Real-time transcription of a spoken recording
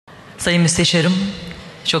Sayın Müsteşarım,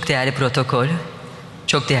 çok değerli protokol,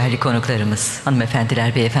 çok değerli konuklarımız,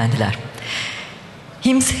 hanımefendiler, beyefendiler.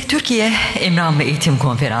 HIMSS Türkiye Emrah ve Eğitim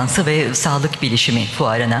Konferansı ve Sağlık Bilişimi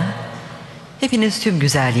Fuarı'na hepiniz tüm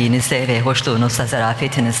güzelliğinizle ve hoşluğunuzla,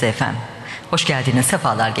 zarafetinizle efendim. Hoş geldiniz,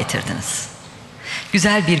 sefalar getirdiniz.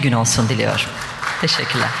 Güzel bir gün olsun diliyorum.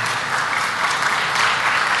 Teşekkürler.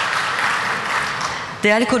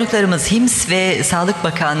 Değerli konuklarımız, HIMSS ve Sağlık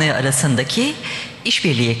Bakanlığı arasındaki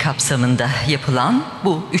işbirliği kapsamında yapılan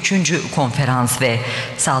bu 3. konferans ve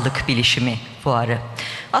sağlık bilişimi fuarı.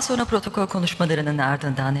 Az sonra protokol konuşmalarının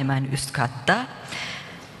ardından hemen üst katta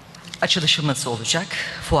açılışımız olacak.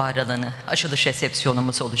 Fuar alanı, açılış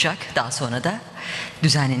resepsiyonumuz olacak. Daha sonra da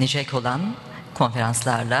düzenlenecek olan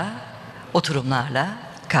konferanslarla, oturumlarla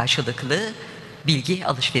karşılıklı bilgi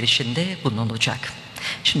alışverişinde bulunulacak.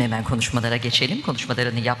 Şimdi hemen konuşmalara geçelim.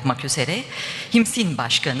 Konuşmalarını yapmak üzere HIMSS'in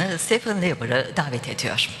Başkanı Stephen Leber'ı davet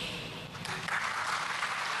ediyor.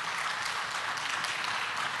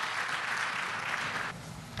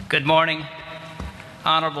 Good morning,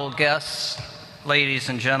 honorable guests, ladies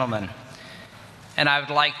and gentlemen. And I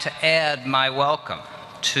would like to add my welcome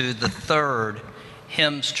to the third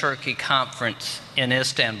HIMSS Turkey Conference in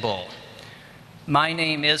Istanbul. My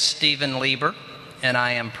name is Stephen Lieber, and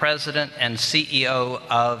I am President and CEO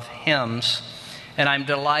of HIMSS, and I'm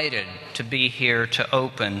delighted to be here to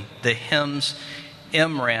open the HIMSS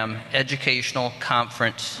IMRAM Educational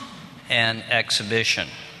Conference and Exhibition.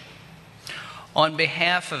 On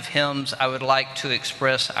behalf of HIMSS, I would like to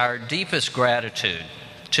express our deepest gratitude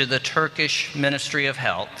to the Turkish Ministry of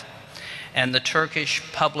Health and the Turkish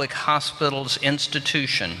Public Hospitals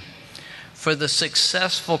Institution for the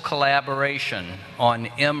successful collaboration on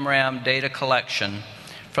IMRAM data collection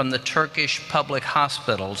from the Turkish public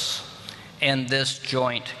hospitals and this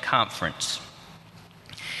joint conference.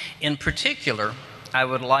 In particular, I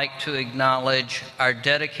would like to acknowledge our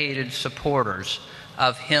dedicated supporters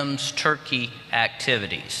of HIMSS Turkey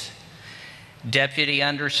activities. Deputy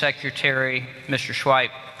Undersecretary Mr. Schweip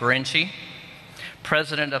Birinci,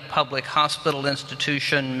 President of Public Hospital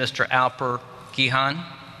Institution Mr. Alper Gihan,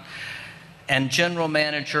 and General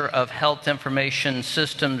Manager of Health Information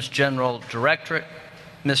Systems General Directorate,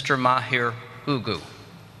 Mr. Mahir Ugu.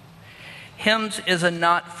 HIMSS is a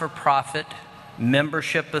not-for-profit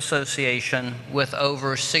membership association with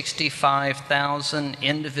over 65,000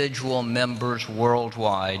 individual members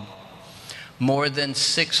worldwide, more than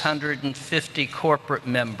 650 corporate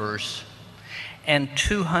members, and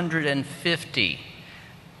 250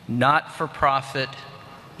 not-for-profit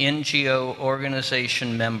NGO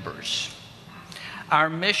organization members. Our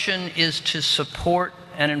mission is to support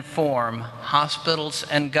and inform hospitals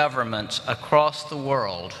and governments across the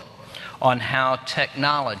world on how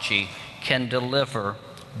technology can deliver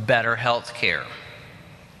better health care.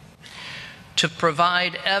 To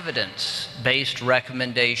provide evidence-based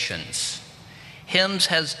recommendations, HIMSS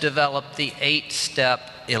has developed the 8-step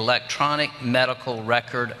electronic medical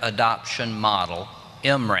record adoption model,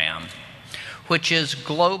 IMRAM, which is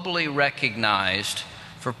globally recognized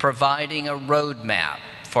for providing a roadmap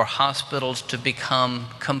for hospitals to become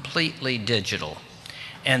completely digital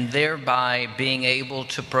and thereby being able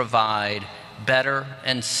to provide better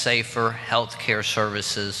and safer healthcare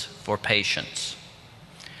services for patients.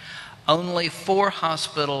 Only 4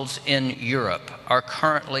 hospitals in Europe are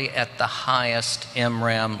currently at the highest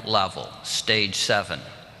IMRAM level, stage 7.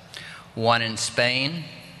 1 in Spain,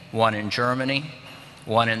 1 in Germany,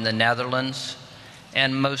 1 in the Netherlands,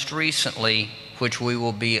 and most recently, which we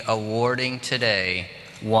will be awarding today,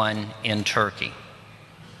 1 in Turkey.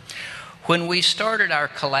 When we started our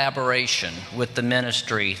collaboration with the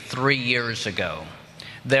ministry 3 years ago,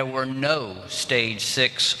 there were no stage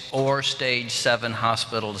 6 or stage 7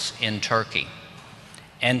 hospitals in Turkey.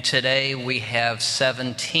 And today we have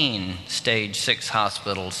 17 stage 6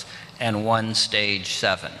 hospitals and 1 stage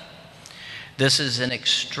 7. This is an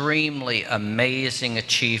extremely amazing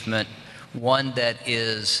achievement, one that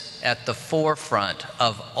is at the forefront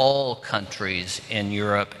of all countries in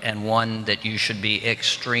Europe and one that you should be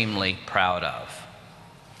extremely proud of.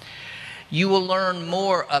 You will learn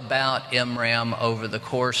more about IMRAM over the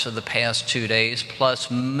course of the past 2 days, plus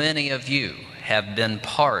many of you have been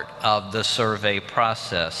part of the survey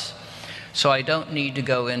process. So I don't need to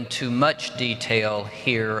go into much detail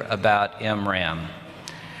here about IMRAM.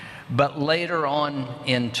 But later on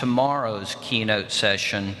in tomorrow's keynote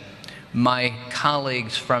session, my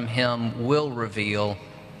colleagues from HIM will reveal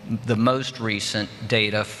the most recent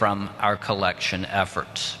data from our collection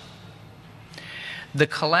efforts. The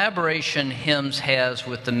collaboration HIMSS has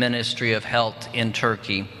with the Ministry of Health in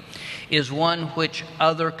Turkey is one which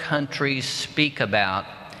other countries speak about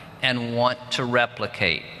and want to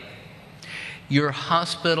replicate. Your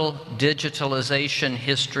hospital digitalization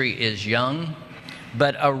history is young,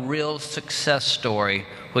 but a real success story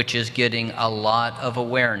which is getting a lot of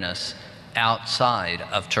awareness outside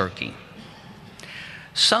of Turkey.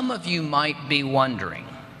 Some of you might be wondering,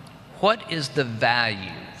 what is the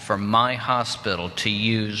value for my hospital to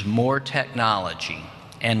use more technology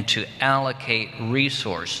and to allocate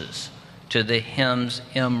resources to the HIMSS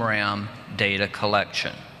MRAM data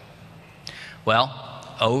collection? Well,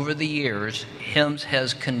 over the years, HIMSS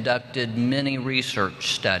has conducted many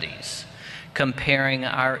research studies comparing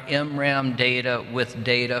our MRAM data with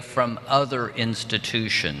data from other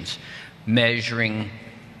institutions, measuring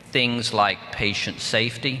things like patient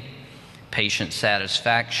safety, patient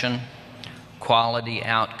satisfaction, quality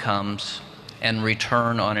outcomes, and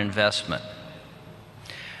return on investment.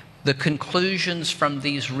 The conclusions from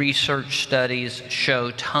these research studies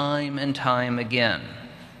show time and time again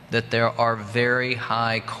that there are very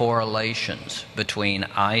high correlations between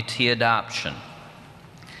IT adoption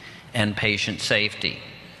and patient safety,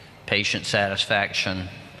 patient satisfaction,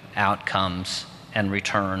 outcomes, and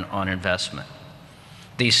return on investment.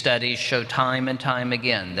 These studies show time and time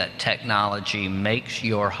again that technology makes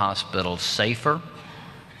your hospital safer,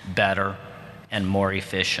 better, and more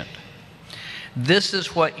efficient. This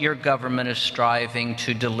is what your government is striving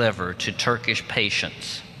to deliver to Turkish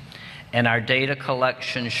patients. And our data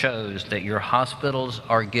collection shows that your hospitals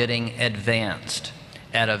are getting advanced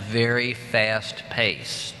at a very fast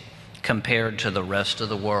pace compared to the rest of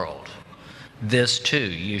the world. This,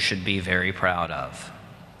 too, you should be very proud of.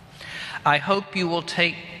 I hope you will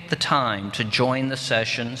take the time to join the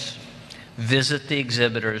sessions, visit the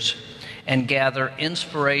exhibitors, and gather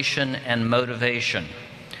inspiration and motivation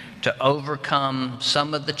to overcome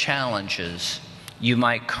some of the challenges you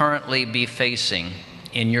might currently be facing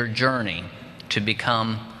in your journey to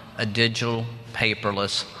become a digital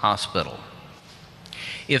paperless hospital.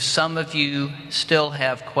 If some of you still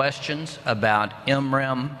have questions about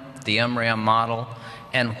MRAM, the MRAM model,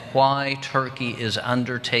 and why Turkey is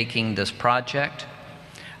undertaking this project,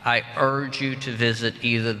 I urge you to visit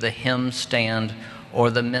either the HIMSS stand or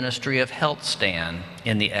the Ministry of Health stand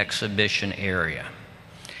in the exhibition area.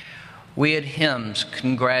 We at HIMSS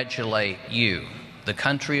congratulate you, the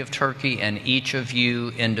country of Turkey, and each of you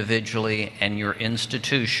individually and your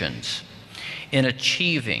institutions in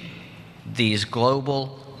achieving these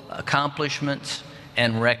global accomplishments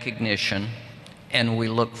and recognition, and we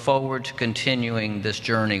look forward to continuing this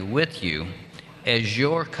journey with you as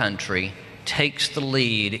your country takes the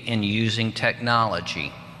lead in using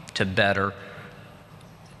technology to better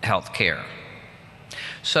health care.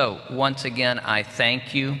 So, once again, I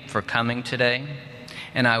thank you for coming today,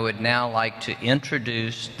 and I would now like to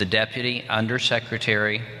introduce the Deputy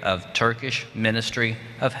Undersecretary of Turkish Ministry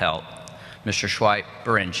of Health, Mr. Şuayb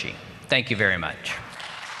Birinci. Thank you very much.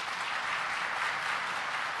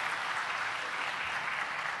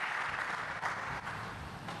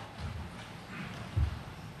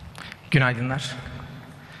 Günaydınlar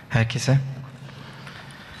herkese.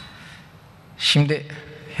 Şimdi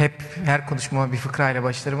hep her konuşmama bir fıkrayla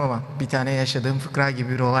başlarım ama bir tane yaşadığım fıkra gibi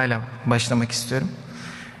bir olayla başlamak istiyorum.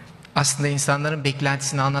 Aslında insanların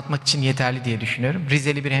beklentisini anlatmak için yeterli diye düşünüyorum.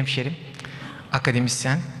 Rizeli bir hemşerim,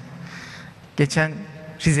 akademisyen. Geçen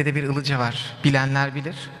Rize'de bir ılıca var, bilenler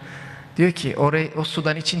bilir. Diyor ki o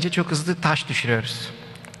sudan içince çok hızlı taş düşürüyoruz.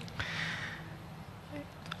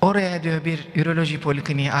 Oraya diyor bir üroloji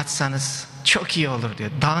polikliniği açsanız çok iyi olur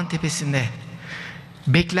diyor. Dağın tepesinde.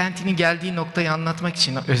 Beklentinin geldiği noktayı anlatmak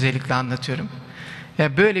için özellikle anlatıyorum.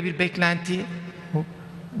 Yani böyle bir beklenti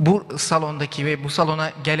bu salondaki ve bu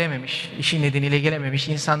salona gelememiş, işi nedeniyle gelememiş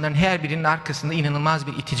insanların her birinin arkasında inanılmaz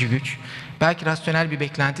bir itici güç. Belki rasyonel bir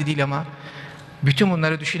beklenti değil ama bütün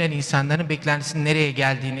bunları düşünen insanların beklentisinin nereye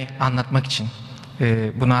geldiğini anlatmak için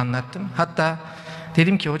bunu anlattım. Hatta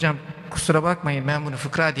dedim ki hocam kusura bakmayın ben bunu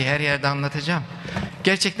fıkra diye her yerde anlatacağım.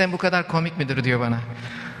 Gerçekten bu kadar komik midir diyor bana.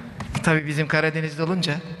 Tabii bizim Karadeniz'de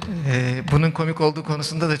olunca bunun komik olduğu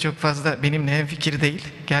konusunda da çok fazla benimle hemfikir değil.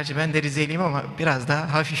 Gerçi ben de Rizeliyim ama biraz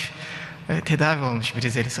daha hafif tedavi olmuş bir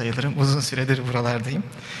Rizeli sayılırım. Uzun süredir buralardayım.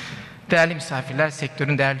 Değerli misafirler,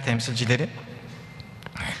 sektörün değerli temsilcileri.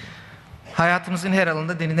 Hayatımızın her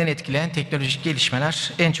alanında derinden etkileyen teknolojik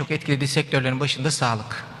gelişmeler en çok etkilediği sektörlerin başında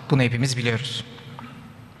sağlık. Bunu hepimiz biliyoruz.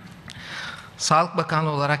 Sağlık Bakanlığı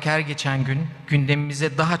olarak her geçen gün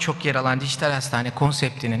gündemimize daha çok yer alan dijital hastane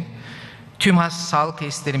konseptinin tüm sağlık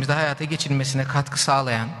tesislerimizde hayata geçirilmesine katkı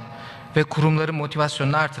sağlayan ve kurumların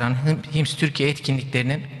motivasyonunu artıran HIMSS Türkiye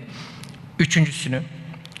etkinliklerinin 3.'sünü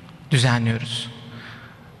düzenliyoruz.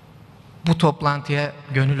 Bu toplantıya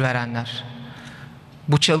gönül verenler,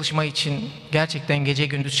 Bu çalışma için gerçekten gece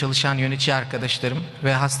gündüz çalışan yönetici arkadaşlarım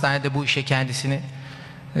ve hastanede bu işe kendisini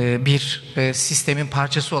bir sistemin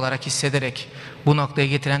parçası olarak hissederek bu noktaya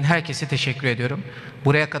getiren herkese teşekkür ediyorum.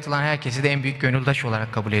 Buraya katılan herkesi de en büyük gönüldaş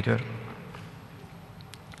olarak kabul ediyorum.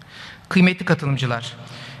 Kıymetli katılımcılar,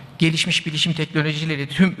 gelişmiş bilişim teknolojileri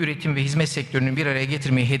tüm üretim ve hizmet sektörünü bir araya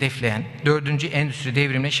getirmeyi hedefleyen 4. Endüstri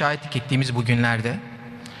Devrimine şahitlik ettiğimiz bu günlerde,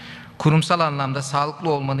 kurumsal anlamda sağlıklı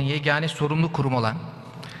olmanın yegane sorumlu kurum olan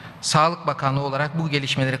Sağlık Bakanlığı olarak bu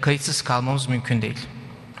gelişmelere kayıtsız kalmamız mümkün değil.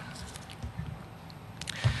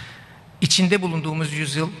 İçinde bulunduğumuz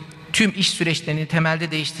yüzyıl tüm iş süreçlerini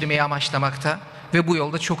temelde değiştirmeyi amaçlamakta ve bu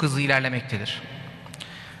yolda çok hızlı ilerlemektedir.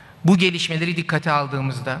 Bu gelişmeleri dikkate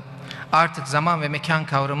aldığımızda artık zaman ve mekan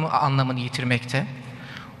kavramı anlamını yitirmekte.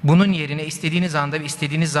 Bunun yerine istediğiniz anda ve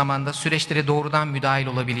istediğiniz zamanda süreçlere doğrudan müdahil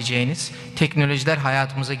olabileceğiniz teknolojiler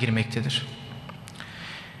hayatımıza girmektedir.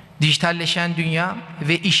 Dijitalleşen dünya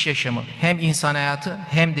ve iş yaşamı hem insan hayatı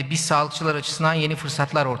hem de biz sağlıkçılar açısından yeni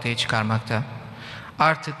fırsatlar ortaya çıkarmakta.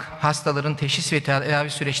 Artık hastaların teşhis ve tedavi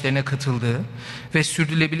süreçlerine katıldığı ve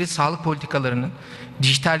sürdürülebilir sağlık politikalarının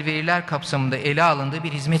dijital veriler kapsamında ele alındığı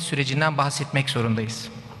bir hizmet sürecinden bahsetmek zorundayız.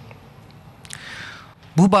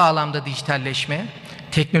 Bu bağlamda dijitalleşme,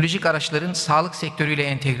 teknolojik araçların sağlık sektörüyle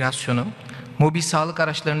entegrasyonu, mobil sağlık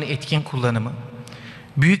araçlarının etkin kullanımı,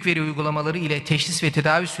 büyük veri uygulamaları ile teşhis ve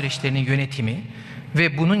tedavi süreçlerinin yönetimi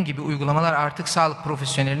ve bunun gibi uygulamalar artık sağlık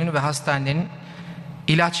profesyonellerinin ve hastanelerinin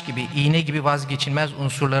ilaç gibi, iğne gibi vazgeçilmez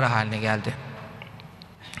unsurları haline geldi.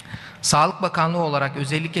 Sağlık Bakanlığı olarak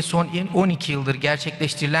özellikle son 12 yıldır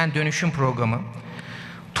gerçekleştirilen dönüşüm programı,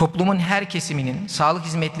 toplumun her kesiminin sağlık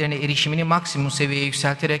hizmetlerine erişimini maksimum seviyeye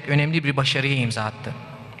yükselterek önemli bir başarıya imza attı.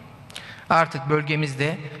 Artık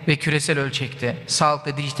bölgemizde ve küresel ölçekte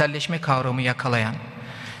sağlıkta dijitalleşme kavramı yakalayan,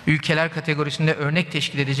 ülkeler kategorisinde örnek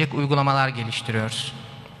teşkil edecek uygulamalar geliştiriyoruz.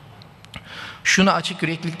 Şunu açık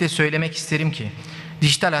yüreklilikle söylemek isterim ki,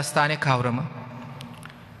 dijital hastane kavramı,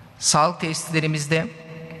 sağlık tesislerimizde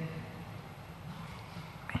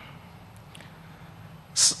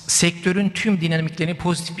sektörün tüm dinamiklerini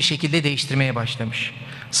pozitif bir şekilde değiştirmeye başlamış.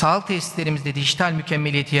 Sağlık tesislerimizde dijital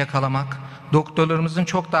mükemmeliyeti yakalamak, doktorlarımızın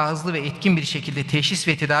çok daha hızlı ve etkin bir şekilde teşhis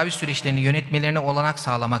ve tedavi süreçlerini yönetmelerine olanak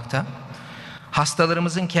sağlamakta,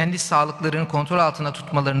 hastalarımızın kendi sağlıklarını kontrol altında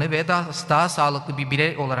tutmalarını ve daha sağlıklı bir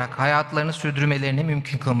birey olarak hayatlarını sürdürmelerini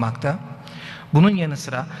mümkün kılmakta. Bunun yanı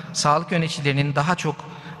sıra sağlık yöneticilerinin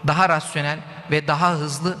daha rasyonel ve daha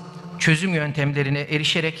hızlı çözüm yöntemlerine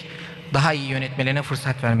erişerek daha iyi yönetmelerine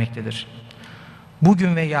fırsat vermektedir.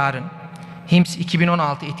 Bugün ve yarın HIMSS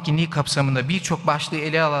 2016 etkinliği kapsamında birçok başlığı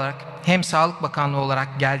ele alarak hem Sağlık Bakanlığı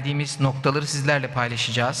olarak geldiğimiz noktaları sizlerle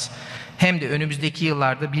paylaşacağız, hem de önümüzdeki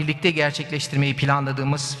yıllarda birlikte gerçekleştirmeyi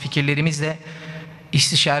planladığımız fikirlerimizle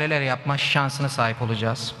istişareler yapma şansına sahip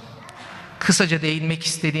olacağız. Kısaca değinmek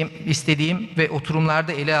istediğim ve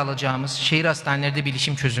oturumlarda ele alacağımız şehir hastanelerde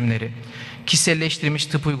bilişim çözümleri, kişiselleştirilmiş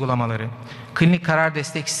tıp uygulamaları, klinik karar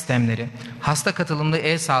destek sistemleri, hasta katılımlı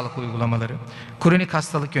e-sağlık uygulamaları, kronik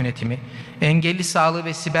hastalık yönetimi, engelli sağlığı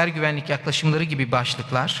ve siber güvenlik yaklaşımları gibi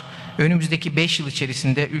başlıklar önümüzdeki 5 yıl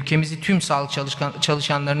içerisinde ülkemizi tüm sağlık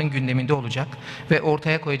çalışanlarının gündeminde olacak ve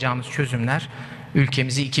ortaya koyacağımız çözümler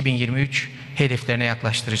ülkemizi 2023 hedeflerine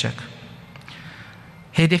yaklaştıracak.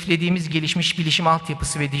 Hedeflediğimiz gelişmiş bilişim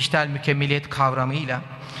altyapısı ve dijital mükemmeliyet kavramıyla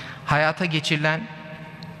hayata geçirilen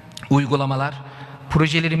uygulamalar,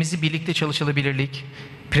 projelerimizi birlikte çalışılabilirlik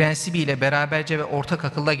prensibiyle beraberce ve ortak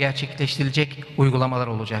akılla gerçekleştirilecek uygulamalar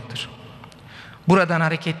olacaktır. Buradan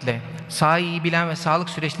hareketle sahayı iyi bilen ve sağlık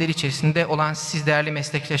süreçleri içerisinde olan siz değerli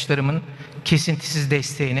meslektaşlarımın kesintisiz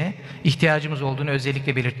desteğine ihtiyacımız olduğunu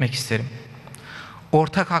özellikle belirtmek isterim.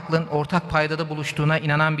 Ortak aklın ortak paydada buluştuğuna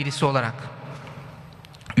inanan birisi olarak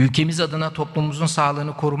ülkemiz adına toplumumuzun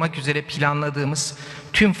sağlığını korumak üzere planladığımız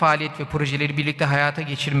tüm faaliyet ve projeleri birlikte hayata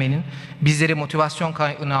geçirmenin bizlere motivasyon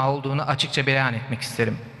kaynağı olduğunu açıkça beyan etmek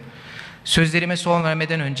isterim. Sözlerime son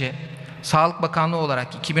vermeden önce Sağlık Bakanlığı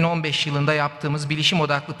olarak 2015 yılında yaptığımız bilişim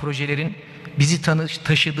odaklı projelerin bizi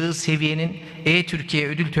taşıdığı seviyenin E-Türkiye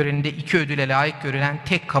ödül töreninde 2 ödüle layık görülen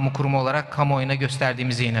tek kamu kurumu olarak kamuoyuna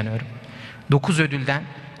gösterdiğimize inanıyorum. 9 ödülden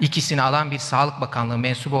ikisini alan bir Sağlık Bakanlığı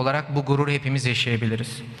mensubu olarak bu gururu hepimiz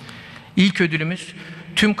yaşayabiliriz. İlk ödülümüz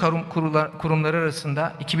tüm kurumlar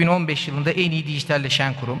arasında 2015 yılında en iyi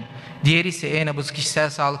dijitalleşen kurum. Diğeri ise e-nabız kişisel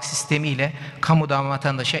sağlık sistemi ile kamudan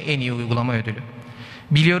vatandaşa en iyi uygulama ödülü.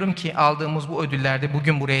 Biliyorum ki aldığımız bu ödüllerde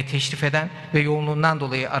bugün buraya teşrif eden ve yoğunluğundan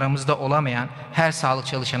dolayı aramızda olamayan her sağlık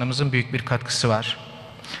çalışanımızın büyük bir katkısı var.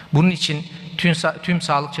 Bunun için tüm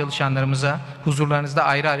sağlık çalışanlarımıza huzurlarınızda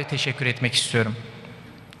ayrı ayrı teşekkür etmek istiyorum.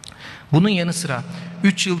 Bunun yanı sıra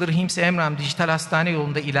 3 yıldır HİMS Emram Dijital Hastane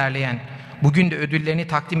yolunda ilerleyen, bugün de ödüllerini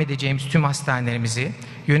takdim edeceğimiz tüm hastanelerimizi,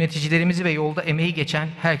 yöneticilerimizi ve yolda emeği geçen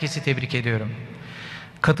herkesi tebrik ediyorum.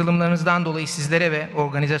 Katılımlarınızdan dolayı sizlere ve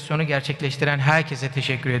organizasyonu gerçekleştiren herkese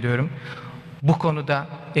teşekkür ediyorum. Bu konuda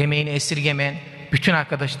emeğini esirgemeyen bütün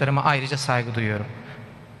arkadaşlarıma ayrıca saygı duyuyorum.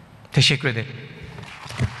 Teşekkür ederim.